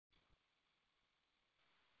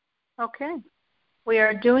Okay. We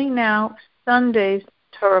are doing now Sunday's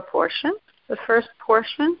Torah portion, the first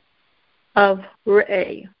portion of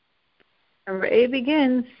Re'eh. And Re'eh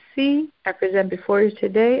begins, see, I present before you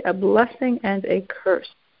today a blessing and a curse.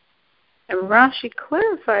 And Rashi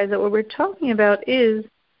clarifies that what we're talking about is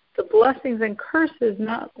the blessings and curses,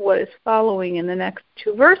 not what is following in the next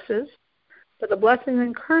two verses, but the blessings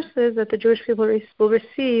and curses that the Jewish people will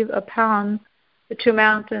receive upon the two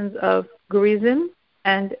mountains of Gerizim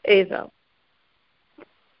and Evel.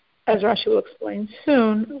 As Rashi will explain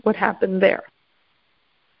soon what happened there.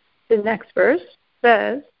 The next verse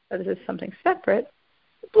says that this is something separate.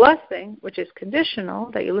 The blessing, which is conditional,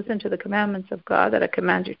 that you listen to the commandments of God that I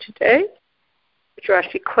command you today, which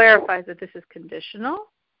Rashi clarifies that this is conditional.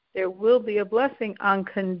 There will be a blessing on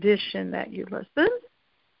condition that you listen.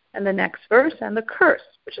 And the next verse, and the curse,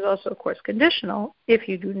 which is also, of course, conditional. If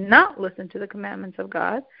you do not listen to the commandments of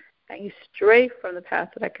God, and you stray from the path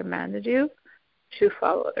that I commanded you to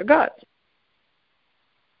follow other gods.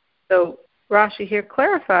 So Rashi here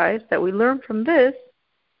clarifies that we learn from this,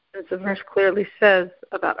 since the verse clearly says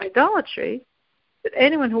about idolatry, that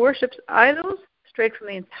anyone who worships idols strayed from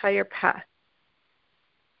the entire path.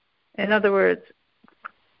 In other words,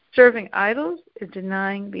 serving idols is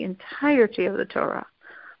denying the entirety of the Torah.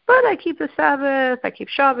 But I keep the Sabbath, I keep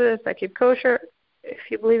Shabbos, I keep kosher. If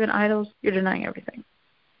you believe in idols, you're denying everything.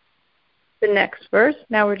 The next verse,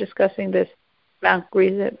 now we're discussing this Mount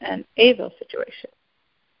Gerizim and Evel situation.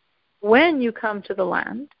 When you come to the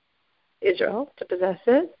land, Israel, to possess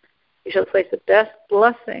it, you shall place the best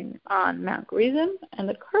blessing on Mount Gerizim and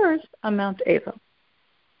the curse on Mount Evel.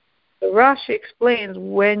 So Rashi explains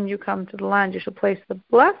when you come to the land, you shall place the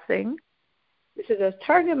blessing. This is as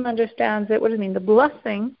Targum understands it. What does it mean? The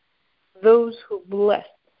blessing, those who bless.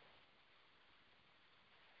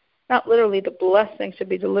 Not literally the blessing should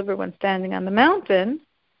be delivered when standing on the mountain,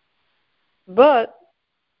 but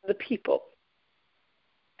the people.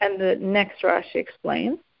 And the next Rashi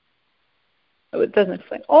explains, so it doesn't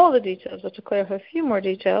explain all the details, but to clarify a few more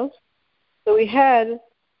details. So we had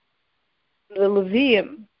the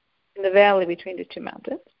Levium in the valley between the two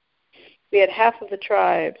mountains. We had half of the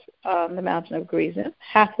tribes on the mountain of Gerizim,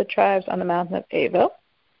 half the tribes on the mountain of Evel.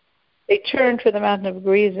 They turned to the mountain of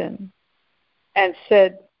Gerizim and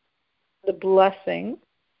said the blessing.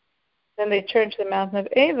 Then they turned to the mountain of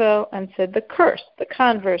Evel and said the curse, the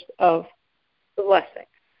converse of the blessing.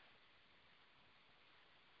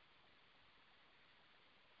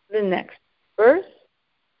 The next verse,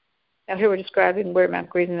 now here we're describing where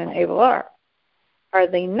Mount Gerizim and Evel are. Are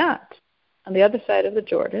they not on the other side of the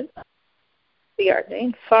Jordan, the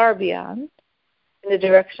Yarden, far beyond, in the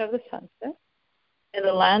direction of the sunset, in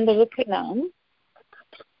the land of the Canaan,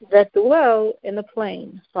 that dwell in the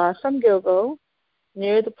plain, far from Gilboa,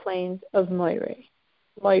 near the plains of Moira.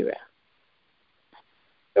 So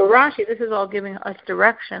Rashi, this is all giving us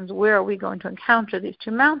directions. Where are we going to encounter these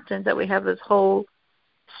two mountains that we have this whole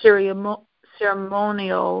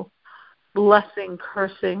ceremonial blessing,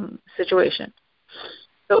 cursing situation?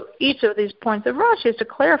 So each of these points of Rashi is to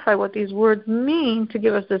clarify what these words mean to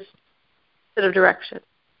give us this bit of direction.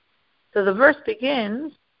 So the verse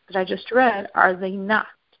begins, that I just read, are they not?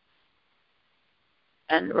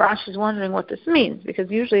 And Rashi is wondering what this means,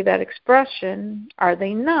 because usually that expression, are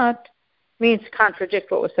they not, means to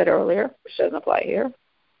contradict what was said earlier, which doesn't apply here,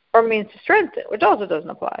 or means to strengthen, which also doesn't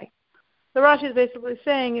apply. So Rashi is basically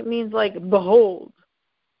saying it means like, behold,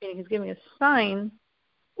 meaning he's giving a sign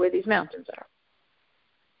where these mountains are.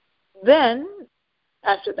 Then,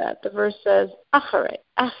 after that, the verse says, achare,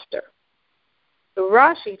 after. So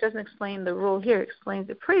Rashi doesn't explain the rule here, he explains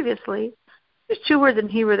it previously. There's two words in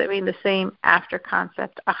Hebrew that mean the same after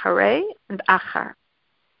concept, achare and achar.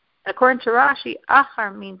 And according to Rashi,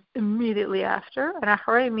 achar means immediately after, and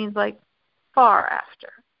achare means like far after.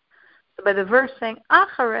 So by the verse saying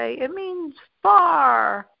achare, it means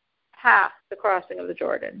far past the crossing of the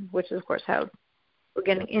Jordan, which is, of course, how we're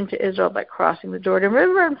getting into Israel by crossing the Jordan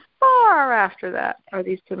River, and far after that are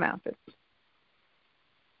these two mountains.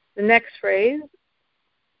 The next phrase,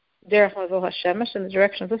 Derech Mavol HaShemesh, in the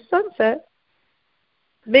direction of the sunset,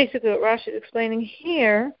 basically what Rashi is explaining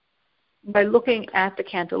here, by looking at the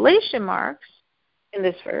cantillation marks in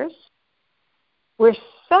this verse, we're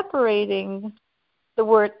separating the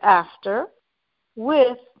word after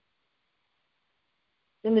with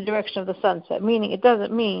in the direction of the sunset, meaning it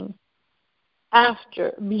doesn't mean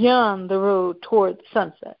after, beyond the road toward the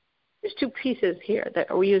sunset. There's two pieces here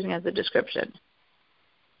that we're using as a description.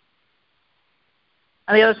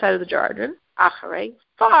 On the other side of the Jordan, achare,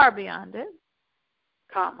 far beyond it,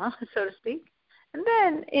 comma, so to speak, and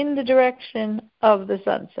then in the direction of the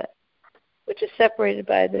sunset, which is separated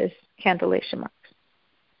by this cantillation marks.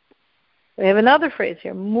 We have another phrase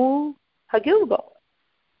here, Mul HaGilgal,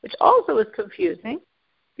 which also is confusing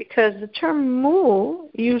because the term Mul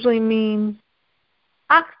usually means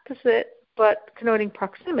opposite but connoting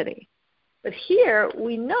proximity. But here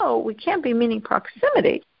we know we can't be meaning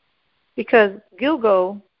proximity because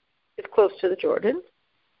Gilgal is close to the Jordan,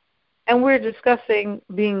 and we're discussing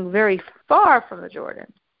being very far from the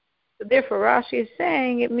Jordan. So therefore Rashi is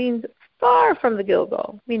saying it means far from the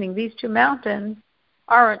Gilgal, meaning these two mountains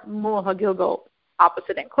aren't Mul HaGilgal,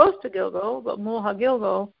 opposite and close to Gilgal, but Mul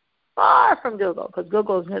HaGilgal, far from Gilgal, because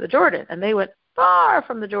Gilgal is near the Jordan, and they went far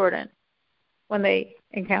from the Jordan when they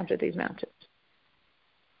encountered these mountains.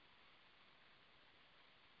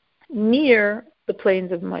 Near the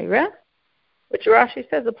plains of Moreh, which Rashi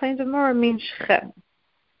says the plains of Moreh means Shechem.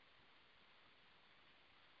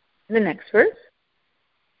 The next verse,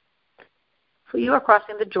 for you are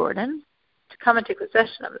crossing the Jordan to come and take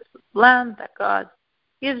possession of this land that God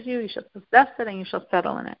gives you. You shall possess it and you shall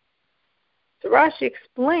settle in it. So Rashi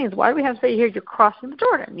explains, why do we have to say here you're crossing the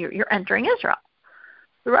Jordan? You're entering Israel.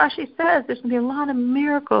 So Rashi says there's going to be a lot of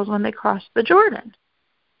miracles when they cross the Jordan.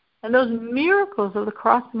 And those miracles of the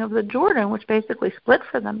crossing of the Jordan, which basically split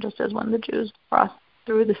for them, just as when the Jews crossed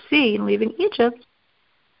through the sea and leaving Egypt,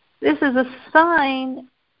 this is a sign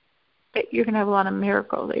that you're going to have a lot of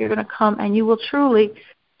miracles, that you're going to come and you will truly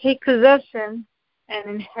take possession and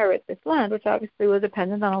inherit this land, which obviously was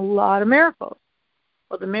dependent on a lot of miracles.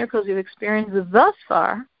 Well, the miracles you've experienced thus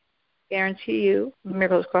far guarantee you the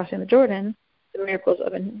miracles crossing the Jordan, the miracles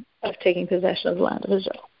of taking possession of the land of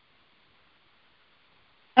Israel.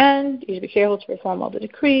 And you should be careful to perform all the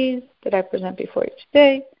decrees that I present before you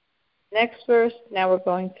today. Next verse, now we're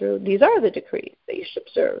going through, these are the decrees that you should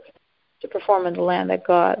observe to perform in the land that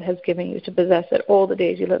God has given you to possess it all the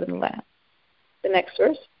days you live in the land. The next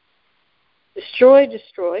verse, destroy,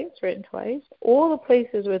 it's written twice, all the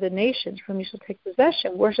places where the nations from you shall take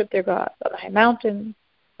possession worship their gods, on the high mountains,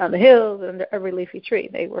 on the hills, and under every leafy tree.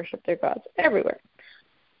 They worship their gods everywhere.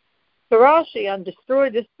 So Rashi on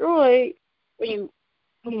destroy, when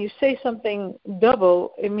you say something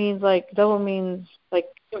double, it means double means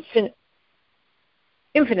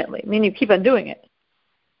infinitely, meaning you keep on doing it.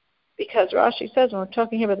 Because Rashi says when we're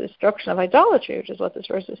talking here about the destruction of idolatry, which is what this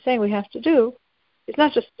verse is saying we have to do, it's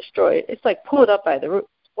not just destroy it, it's like pull it up by the roots,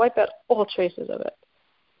 wipe out all traces of it.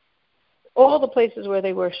 All the places where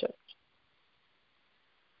they worshipped.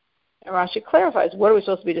 And Rashi clarifies, what are we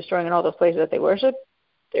supposed to be destroying in all those places that they worship?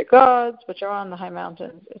 Their gods, which are on the high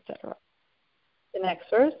mountains, etc. The next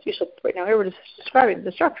verse, now here we're just describing the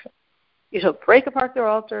destruction. You shall break apart their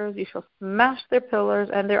altars, you shall smash their pillars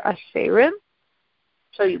and their asherim,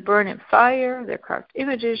 shall you burn in fire, their carved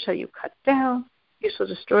images shall you cut down, you shall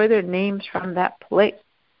destroy their names from that place.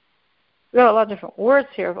 We've got a lot of different words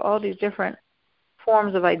here of all these different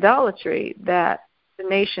forms of idolatry that the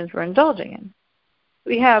nations were indulging in.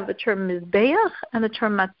 We have the term mizbeach and the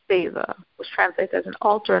term matzeva, which translates as an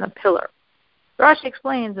altar and a pillar. Rashi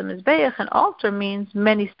explains the mizbeach, an altar, means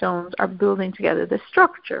many stones are building together the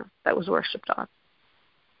structure that was worshipped on.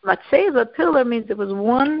 Matzeva, pillar, means it was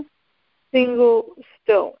one single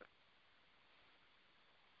stone.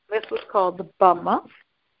 This was called the bama.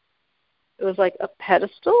 It was like a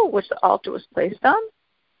pedestal which the altar was placed on.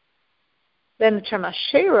 Then the term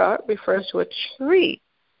Asherah refers to a tree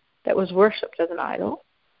that was worshipped as an idol.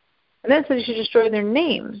 And then it says you should destroy their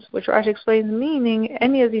names, which Rashi explains meaning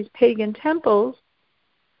any of these pagan temples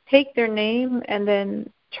take their name and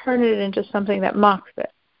then turn it into something that mocks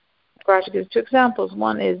it. Rashi gives two examples.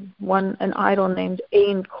 One is an idol named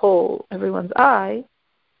Ein Kol, everyone's eye,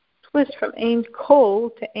 twist from Ein Kol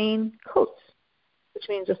to Ein Kotz, which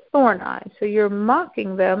means a thorn eye. So you're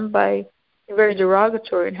mocking them by being very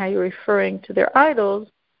derogatory in how you're referring to their idols,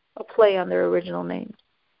 a play on their original names.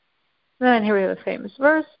 And then here we have a famous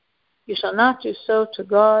verse, you shall not do so to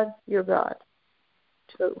God, your God.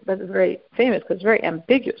 So that is very famous because it's very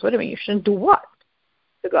ambiguous. What do you mean? You shouldn't do what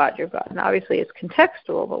to God, your God? And obviously it's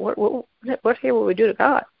contextual, but what here will we do to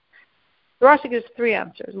God? The Rashi gives three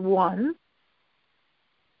answers. One,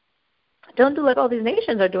 don't do like all these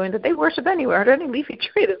nations are doing, that they worship anywhere, under any leafy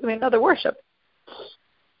tree. There's going to be another worship.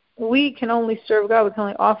 We can only serve God. We can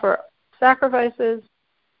only offer sacrifices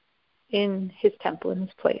in his temple, in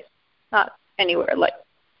his place, not anywhere. Like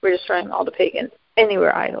we're destroying all the pagan,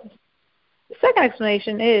 anywhere idols. The second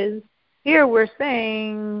explanation is, here we're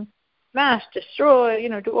saying, smash, destroy,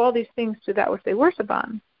 do all these things to that which they worship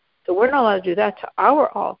on. So we're not allowed to do that to our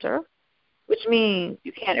altar, which means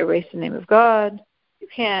you can't erase the name of God, you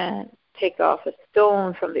can't take off a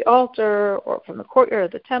stone from the altar or from the courtyard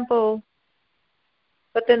of the temple.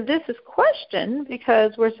 But then this is questioned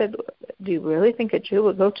because we're said, do you really think a Jew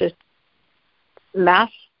would go to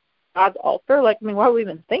smash God's altar? Like, I mean, why would we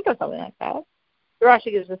even think of something like that? So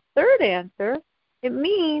Rashi gives a third answer. It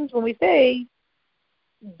means when we say,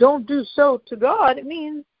 don't do so to God, it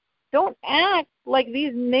means don't act like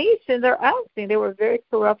these nations are acting. They were very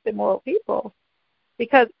corrupt, immoral people.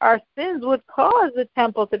 Because our sins would cause the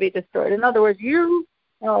temple to be destroyed. In other words, you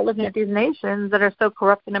are looking at these nations that are so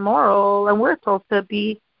corrupt and immoral, and we're told to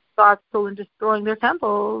be thoughtful in destroying their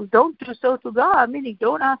temples. Don't do so to God, meaning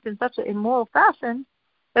don't act in such an immoral fashion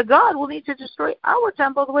that God will need to destroy our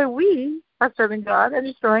temple the way we are serving God and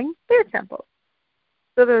destroying their temple.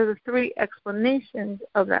 So there are the three explanations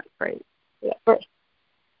of that phrase. Yeah, first,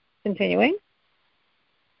 continuing.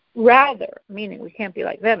 Rather, meaning we can't be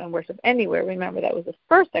like them and worship anywhere. Remember, that was the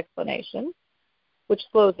first explanation, which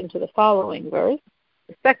flows into the following verse.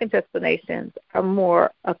 The second explanations are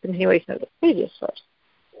more a continuation of the previous verse.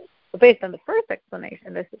 But based on the first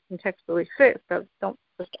explanation, this is contextually fit, so don't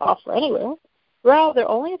just offer anywhere. Rather,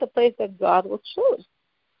 only at the place that God will choose.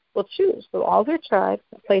 So all your tribes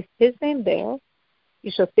place His name there.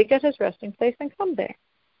 You shall seek out His resting place and come there.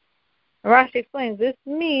 And Rashi explains this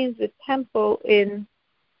means the temple in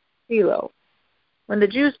Shiloh. When the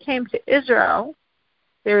Jews came to Israel,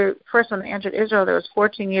 first when they entered Israel, there was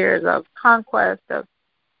 14 years of conquest, of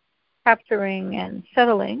capturing and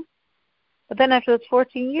settling. But then after those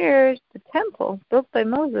 14 years, the temple built by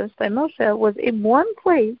Moshe, was in one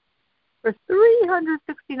place for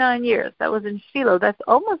 369 years. That was in Shiloh. That's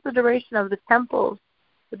almost the duration of the temples,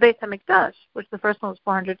 the Beit HaMikdash, which the first one was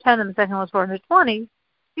 410 and the second one was 420.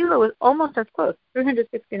 Shiloh was almost as close,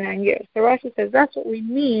 369 years. So Rashi says that's what we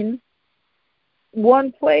mean.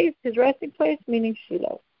 One place, His resting place, meaning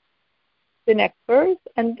Shiloh. The next verse,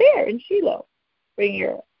 and there in Shiloh, bring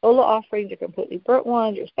your Olah offerings, your completely burnt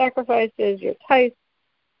ones, your sacrifices, your tithes,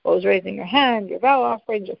 what was raising your hand, your vow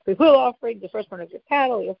offerings, your free will offerings, the first one of your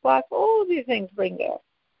cattle, your flocks, all of these things bring there.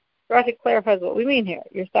 Rashi clarifies what we mean here.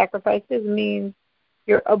 Your sacrifices means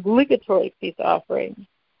your obligatory peace offerings.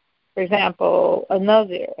 For example, a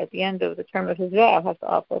Nazir at the end of the term of his vow has to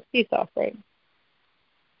offer a peace offering.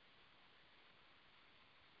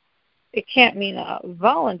 It can't mean a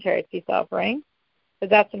voluntary peace offering, but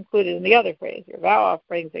that's included in the other phrase, your vow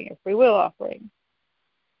offerings and your free will offerings.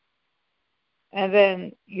 And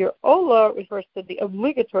then your Olah refers to the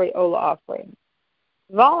obligatory Olah offerings.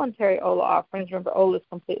 Voluntary Olah offerings, remember Olah is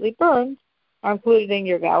completely burned, are included in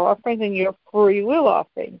your vow offerings and your free will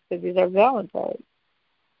offerings, because these are voluntary.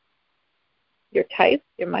 Your tithes,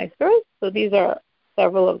 your maestros, so these are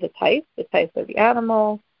several of the tithes of the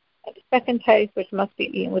animal, and the second tithe, which must be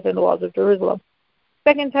eaten within the walls of Jerusalem.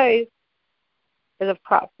 Second tithe is of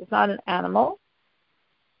crops. It's not an animal.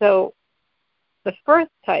 So the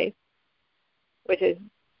first tithe, which is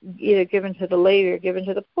either given to the Levi or given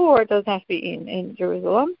to the poor, doesn't have to be eaten in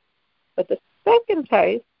Jerusalem. But the second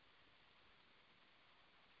tithe,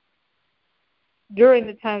 during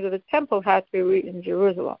the times of the temple, had to be eaten in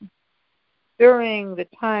Jerusalem. During the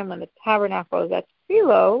time when the tabernacle was at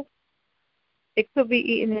Shiloh, it could be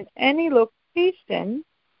eaten in any location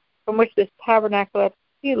from which this tabernacle at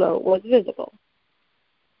Shiloh was visible.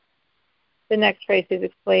 The next phrase is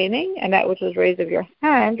explaining, and that which was raised of your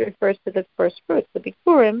hand refers to the first fruits, the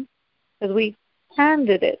Bikurim, as we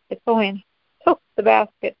handed it. The Kohen took the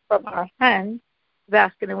basket from our hand, the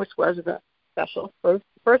basket in which was the special fruit,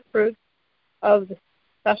 first fruits of the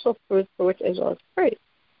special fruits for which Israel is praised.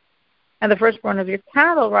 And the firstborn of your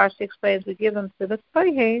cattle, Rashi explains, we give them to the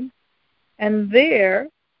Kohen, and there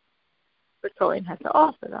the Kohen has to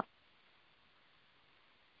offer them.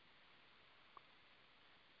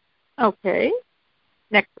 Okay,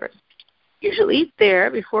 next verse. You shall eat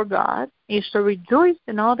there before God. You shall rejoice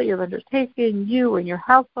in all that you have undertaken, you and your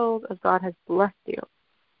household, as God has blessed you.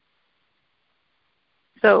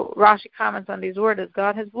 So Rashi comments on these words, as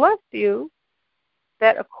God has blessed you,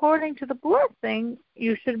 that according to the blessing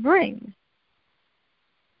you should bring.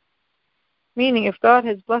 Meaning, if God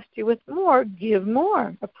has blessed you with more, give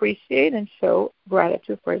more. Appreciate and show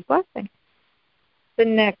gratitude for His blessing. The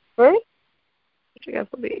next verse, which I guess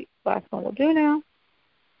will be the last one we'll do now.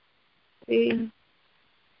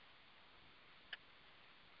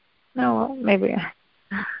 Well, maybe I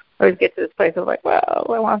always get to this place of like, well,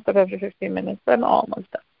 I want stuff after 15 minutes, but I'm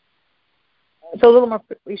almost done. So a little more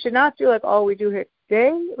quickly. We should not do like all we do here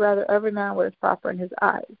today, rather every man what is proper in his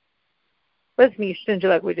eyes. What does it mean you shouldn't do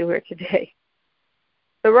like we do here today?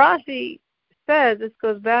 So Rashi says this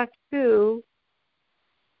goes back to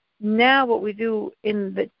now what we do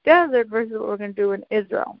in the desert versus what we're going to do in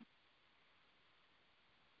Israel.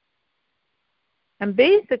 And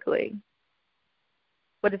basically,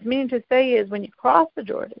 what it's meaning to say is when you cross the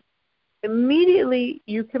Jordan, immediately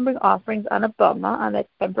you can bring offerings on a bama, on that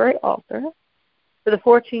temporary altar, for the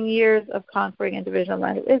 14 years of conquering and division of the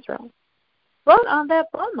land of Israel. But on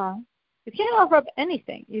that bama, you can't offer up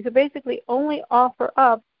anything. You could basically only offer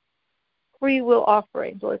up free will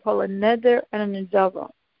offerings, what we call a neder and a nidava,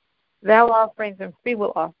 vow offerings and free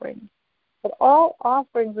will offerings. But all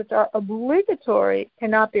offerings which are obligatory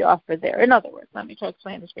cannot be offered there. In other words, let me try to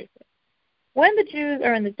explain this briefly. When the Jews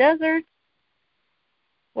are in the desert,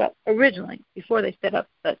 well, originally, before they set up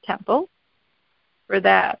the temple, for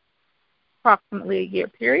that approximately a year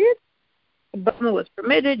period, the bama was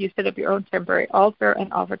permitted. You set up your own temporary altar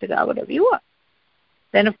and offer to God whatever you want.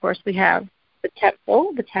 Then, of course, we have the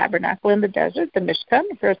temple, the tabernacle in the desert, the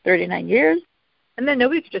Mishkan, for 39 years. And then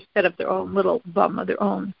nobody could just set up their own little bama, their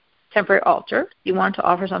own temporary altar. You want to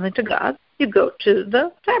offer something to God, you go to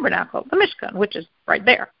the tabernacle, the Mishkan, which is right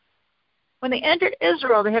there. When they entered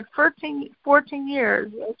Israel, they had 14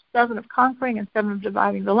 years, 7 of conquering and 7 of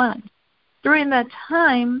dividing the land. During that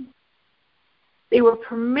time, they were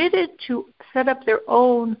permitted to set up their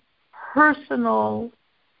own personal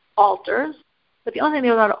altars, but the only thing they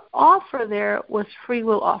were allowed to offer there was free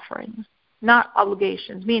will offerings, not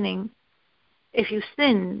obligations, meaning if you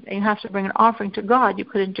sinned and you have to bring an offering to God, you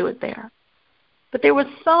couldn't do it there. But there was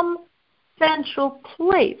some central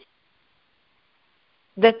place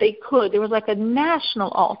that they could. There was like a national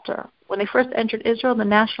altar. When they first entered Israel, the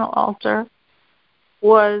national altar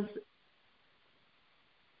was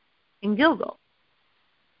in Gilgal.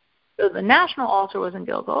 So the national altar was in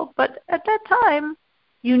Gilgal, but at that time,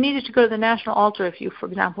 you needed to go to the national altar if you, for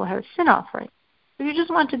example, had a sin offering. If you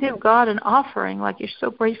just want to give God an offering, like you're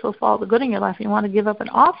so grateful for all the good in your life and you want to give up an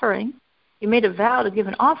offering, you made a vow to give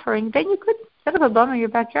an offering, then you could set up a bama in your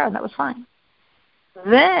backyard, and that was fine.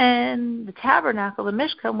 Then the tabernacle, the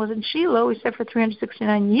Mishkan, was in Shiloh, we said, for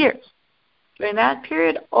 369 years. During that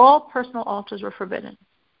period, all personal altars were forbidden.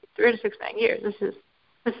 369 years.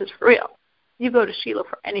 This is for real. You go to Shiloh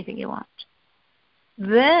for anything you want.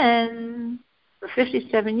 Then, for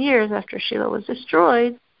 57 years after Shiloh was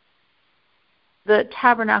destroyed, the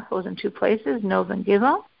tabernacle was in 2 places, Nov and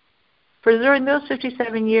Givon. For during those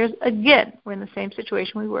 57 years, again, we're in the same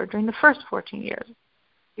situation we were during the first 14 years.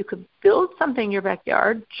 You could build something in your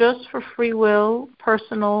backyard just for free will,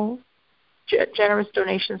 personal, generous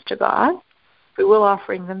donations to God, free will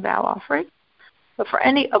offerings and vow offerings. But for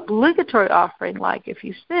any obligatory offering, like if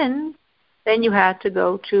you sinned, then you had to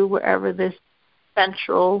go to wherever this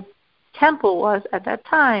central temple was at that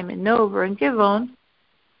time, in Nov or in Givon,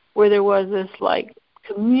 where there was this like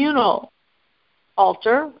communal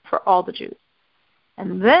altar for all the Jews.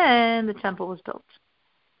 And then the temple was built.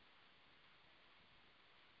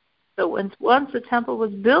 So once the temple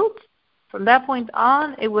was built, from that point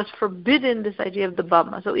on, it was forbidden, this idea of the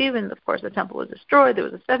bama. So even, of course, the temple was destroyed. There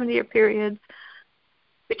was a 70-year period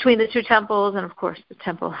between the 2 temples, and of course the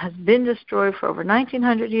temple has been destroyed for over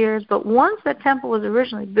 1,900 years. But once that temple was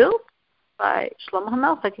originally built by Shlomo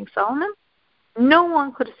HaMelech, King Solomon, no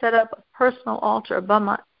one could set up a personal altar, a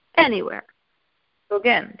bama, anywhere. So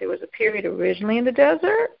again, there was a period originally in the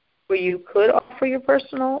desert where you could offer your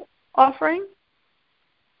personal offering.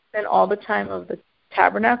 Then all the time of the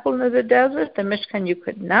tabernacle in the desert, the Mishkan, you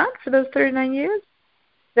could not for those 39 years.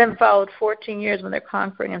 Then followed 14 years when they're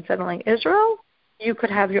conquering and settling Israel. You could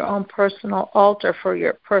have your own personal altar for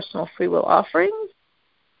your personal free will offerings.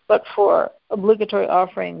 But for obligatory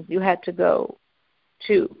offerings, you had to go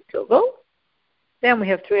to Gilgal. Then we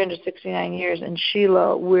have 369 years in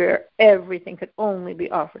Shiloh where everything could only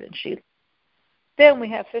be offered in Shiloh. Then we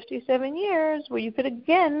have 57 years where you could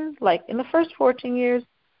again, like in the first 14 years,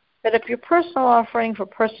 set up your personal offering for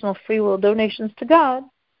personal free will donations to God.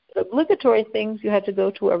 The obligatory things, you had to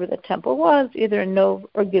go to wherever the temple was, either in Nov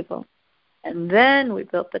or Givon. And then we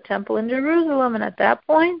built the temple in Jerusalem, and at that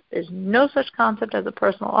point, there's no such concept as a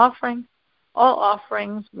personal offering. All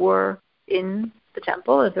offerings were in the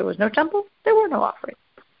temple. If there was no temple, there were no offerings.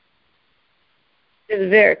 It was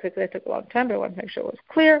very quickly. It took a long time, but I want to make sure it was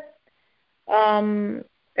clear.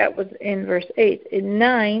 That was in verse 8. In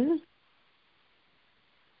 9,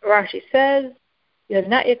 Rashi says, you have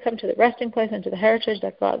not yet come to the resting place and to the heritage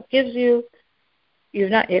that God gives you. You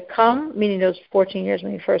have not yet come, meaning those 14 years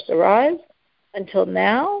when you first arrived, until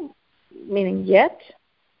now, meaning yet,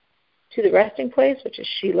 to the resting place, which is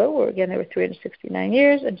Shiloh, where again there were 369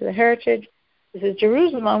 years, and to the heritage. This is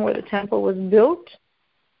Jerusalem, where the temple was built.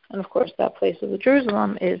 And of course, that place of the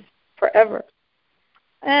Jerusalem is forever.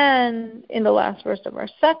 And in the last verse of our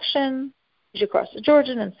section, you should cross the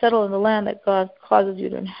Jordan and settle in the land that God causes you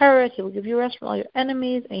to inherit. He will give you rest from all your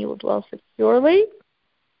enemies, and you will dwell securely.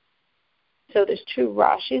 So there's two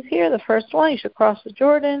Rashis here. The first one, you should cross the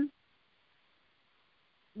Jordan.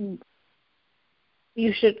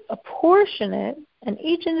 You should apportion it, and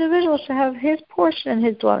each individual should have his portion in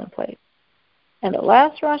his dwelling place. And the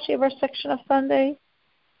last Rashi of our section of Sunday,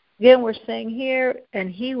 again, we're saying here, and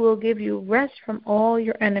he will give you rest from all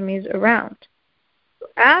your enemies around. So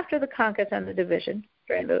after the conquest and the division,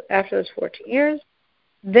 after those 14 years,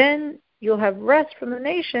 then you'll have rest from the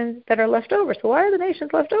nations that are left over. So why are the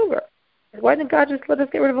nations left over? Why didn't God just let us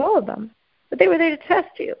get rid of all of them? But they were there to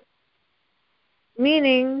test you.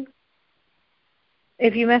 Meaning,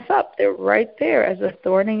 if you mess up, they're right there as a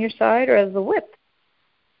thorn in your side or as a whip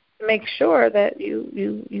to make sure that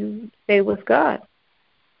you stay with God.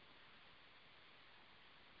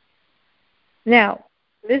 Now,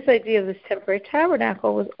 this idea of this temporary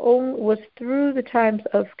tabernacle was through the times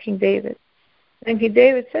of King David. And King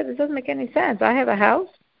David said, this doesn't make any sense. I have a house.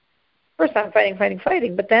 First I'm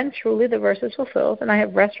fighting. But then truly the verse is fulfilled, and I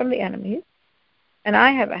have rest from the enemies. And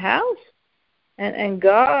I have a house. And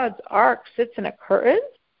God's ark sits in a curtain.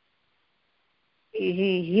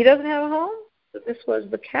 He doesn't have a home. So this was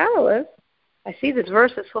the catalyst. I see this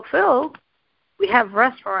verse is fulfilled. We have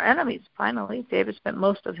rest from our enemies, finally. David spent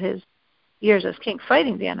most of his years as king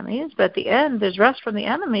fighting the enemies. But at the end, there's rest from the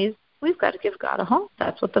enemies. We've got to give God a home.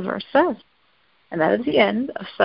 That's what the verse says. And that is the end of